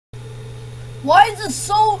Why is it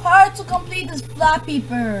so hard to complete this Flappy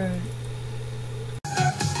Bird?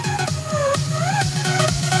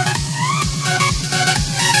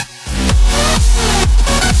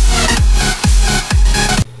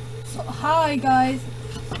 So hi guys,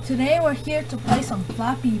 today we're here to play some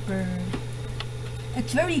Flappy Bird.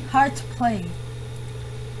 It's very hard to play.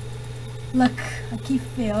 Look, I keep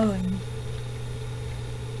failing.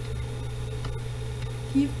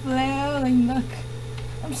 Look.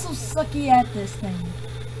 I'm so sucky at this thing.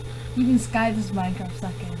 Even Sky does Minecraft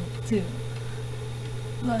suck at it too.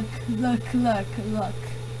 Look.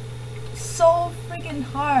 So freaking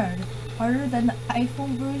hard. Harder than the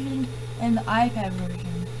iPhone version and the iPad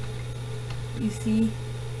version. You see?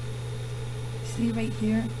 See right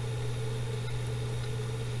here?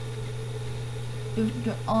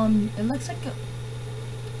 It looks like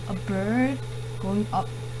a bird going up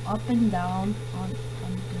and down on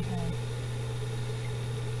the head.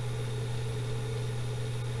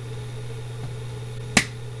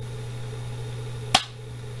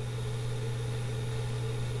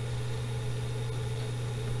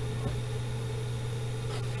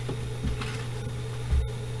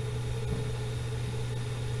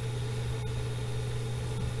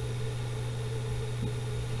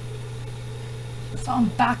 So I'm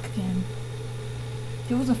back again.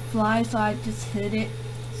 There was a fly, so I just hit it.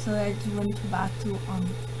 So I just went back to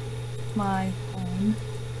my own,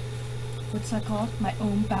 what's that called? My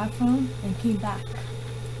own bathroom, and came back.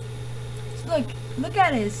 So look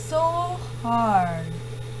at it. It's so hard.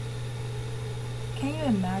 Can you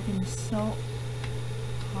imagine? It's so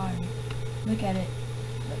hard. Look at it.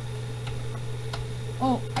 Look.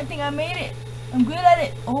 Oh, I think I made it. I'm good at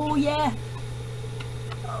it. Oh yeah.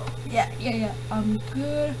 Yeah, I'm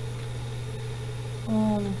good.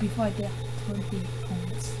 Oh, before I get 20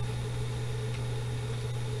 points.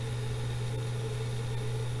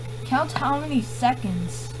 Count how many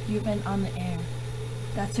seconds you've been on the air.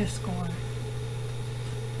 That's your score.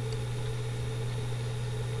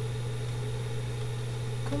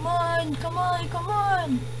 Come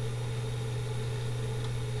on.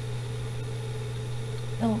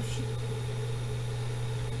 Oh shit.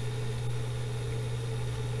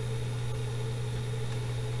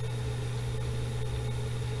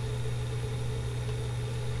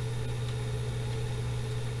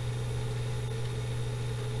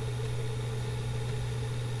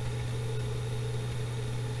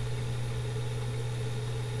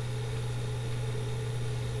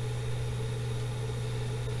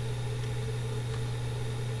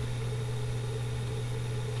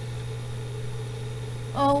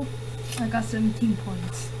 Oh, I got 17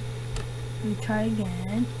 points. Let me try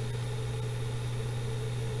again.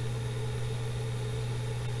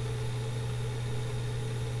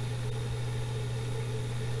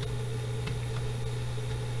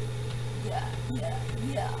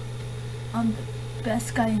 Yeah. I'm the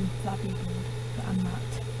best guy in Flappy Bird, but I'm not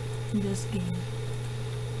in this game.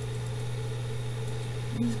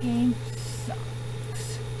 This game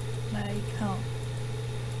sucks like hell.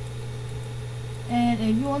 And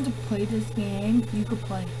if you want to play this game, you could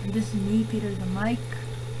play. And this is me, Peter the Mike.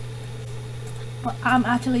 But I'm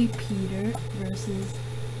actually Peter versus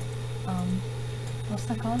what's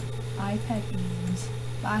that called? iPad games.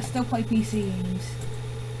 But I still play PC games,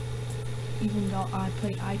 even though I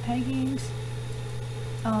play iPad games.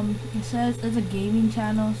 It says it's a gaming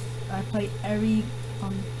channel. I play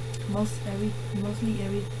mostly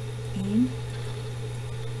every game.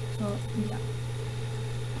 So yeah.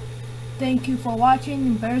 Thank you for watching,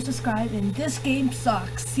 and better subscribe. And this game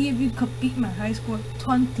sucks. See if you could beat my high score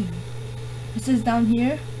 20. It says down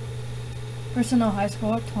here, personal high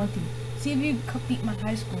score 20. See if you could beat my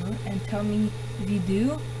high score and tell me if you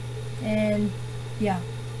do. And yeah,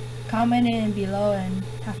 comment in below and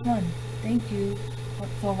have fun. Thank you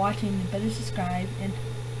for watching, and better subscribe, and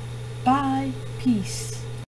bye. Peace.